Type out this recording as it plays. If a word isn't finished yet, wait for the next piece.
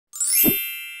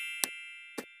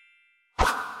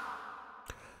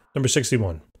Number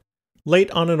 61.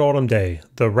 Late on an autumn day,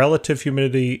 the relative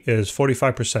humidity is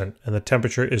 45% and the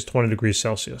temperature is 20 degrees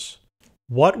Celsius.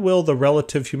 What will the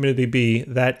relative humidity be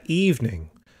that evening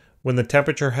when the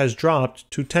temperature has dropped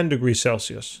to 10 degrees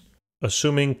Celsius,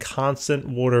 assuming constant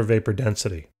water vapor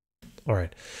density? All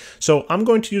right, so I'm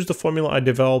going to use the formula I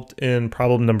developed in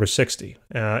problem number 60.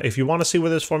 If you want to see where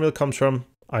this formula comes from,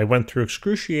 I went through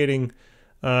excruciatingly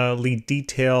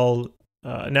detailed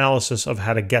analysis of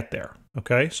how to get there.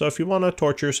 Okay, so if you want to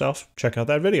torture yourself, check out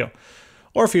that video.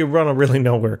 Or if you want to really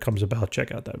know where it comes about,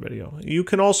 check out that video. You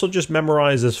can also just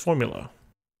memorize this formula.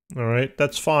 All right,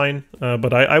 that's fine,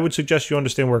 but I would suggest you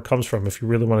understand where it comes from if you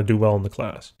really want to do well in the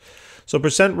class. So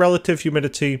percent relative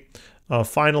humidity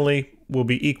finally will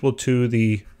be equal to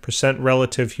the percent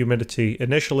relative humidity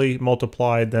initially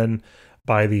multiplied then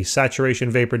by the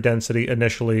saturation vapor density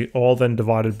initially, all then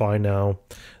divided by now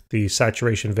the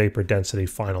saturation vapor density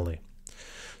finally.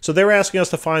 So they were asking us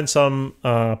to find some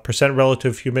percent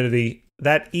relative humidity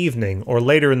that evening or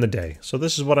later in the day. So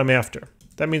this is what I'm after.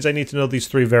 That means I need to know these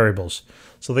three variables.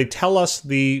 So they tell us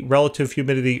the relative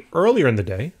humidity earlier in the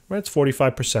day, right? It's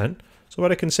 45%. So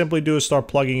what I can simply do is start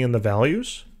plugging in the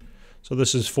values. So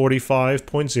this is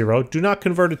 45.0. Do not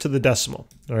convert it to the decimal,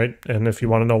 all right? And if you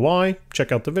want to know why,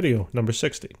 check out the video, number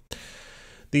 60.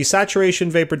 The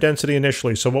saturation vapor density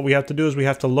initially. So what we have to do is we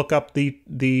have to look up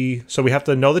so we have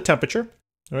to know the temperature.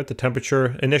 All right, the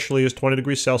temperature initially is 20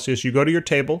 degrees Celsius. You go to your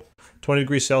table, 20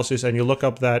 degrees Celsius, and you look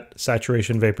up that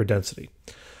saturation vapor density.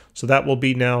 So that will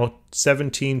be now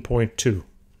 17.2,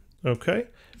 okay,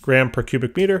 gram per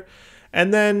cubic meter.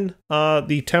 And then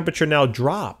the temperature now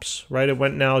drops, right? It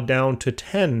went now down to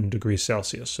 10 degrees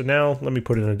Celsius. So now let me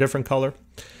put it in a different color.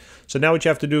 So now what you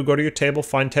have to do, go to your table,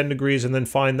 find 10 degrees, and then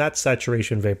find that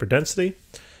saturation vapor density,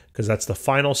 because that's the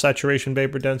final saturation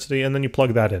vapor density, and then you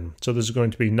plug that in. So this is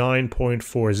going to be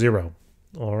 9.40.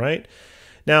 All right.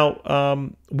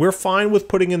 Now, we're fine with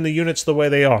putting in the units the way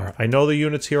they are. I know the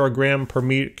units here are gram per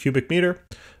cubic meter.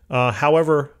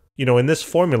 However, you know, in this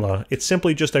formula, it's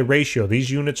simply just a ratio. These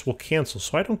units will cancel.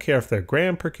 So I don't care if they're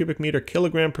gram per cubic meter,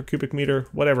 kilogram per cubic meter,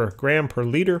 whatever, gram per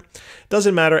liter.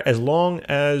 Doesn't matter as long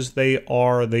as they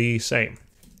are the same.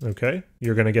 Okay,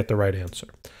 you're going to get the right answer.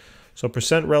 So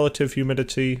percent relative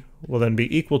humidity will then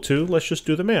be equal to, let's just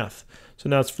do the math. So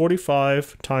now it's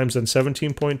 45 times then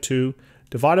 17.2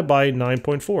 divided by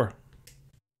 9.4.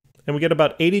 And we get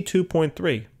about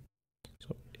 82.3.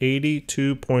 So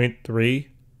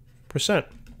 82.3%.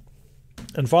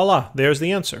 And voila, there's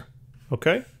the answer.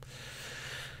 Okay?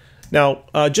 Now,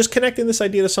 just connecting this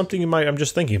idea to something I'm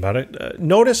just thinking about it.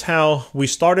 Notice how we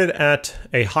started at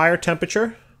a higher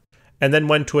temperature and then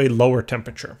went to a lower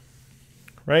temperature.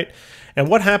 Right? And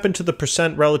what happened to the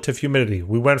percent relative humidity?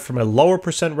 We went from a lower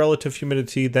percent relative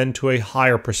humidity then to a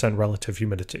higher percent relative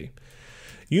humidity.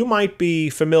 You might be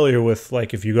familiar with,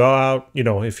 like, if you go out, you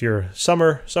know, if you're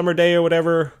summer day or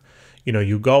whatever, you know,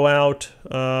 you go out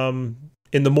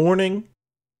in the morning,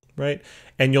 right?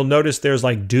 And you'll notice there's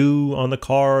like dew on the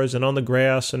cars and on the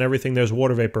grass and everything. There's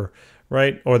water vapor,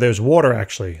 right? Or there's water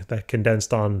actually that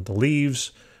condensed on the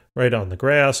leaves, right? On the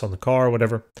grass, on the car,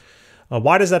 whatever.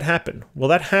 Why does that happen? Well,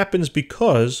 that happens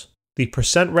because the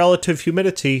percent relative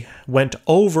humidity went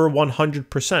over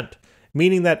 100%,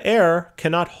 meaning that air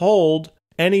cannot hold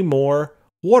any more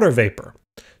water vapor.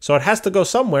 So it has to go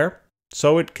somewhere,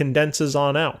 so it condenses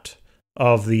on out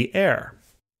of the air,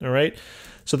 all right?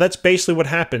 So that's basically what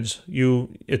happens.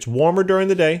 It's warmer during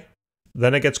the day,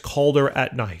 then it gets colder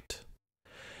at night.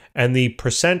 And the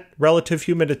percent relative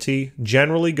humidity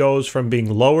generally goes from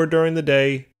being lower during the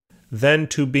day then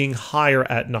to being higher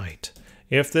at night.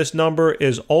 If this number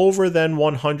is over than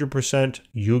 100%,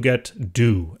 you get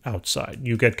dew outside.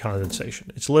 You get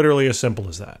condensation. It's literally as simple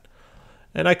as that.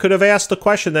 And I could have asked the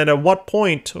question then, at what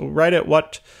point, right, at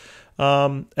what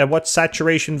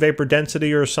saturation vapor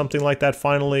density or something like that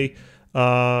finally,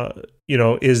 you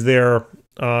know,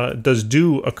 does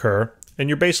dew occur? And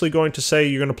you're basically going to say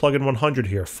you're going to plug in 100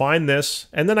 here. Find this,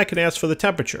 and then I can ask for the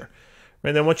temperature.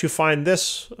 And then once you find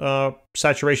this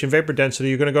saturation vapor density,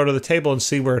 you're going to go to the table and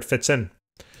see where it fits in.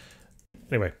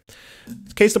 Anyway, in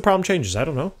case the problem changes, I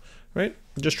don't know, right?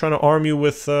 I'm just trying to arm you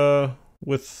with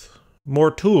more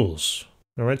tools,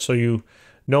 all right? So you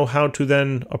know how to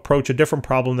then approach a different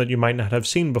problem that you might not have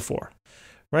seen before,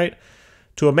 right?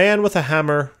 To a man with a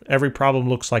hammer, every problem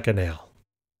looks like a nail.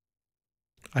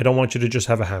 I don't want you to just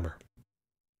have a hammer.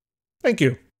 Thank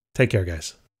you. Take care,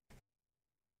 guys.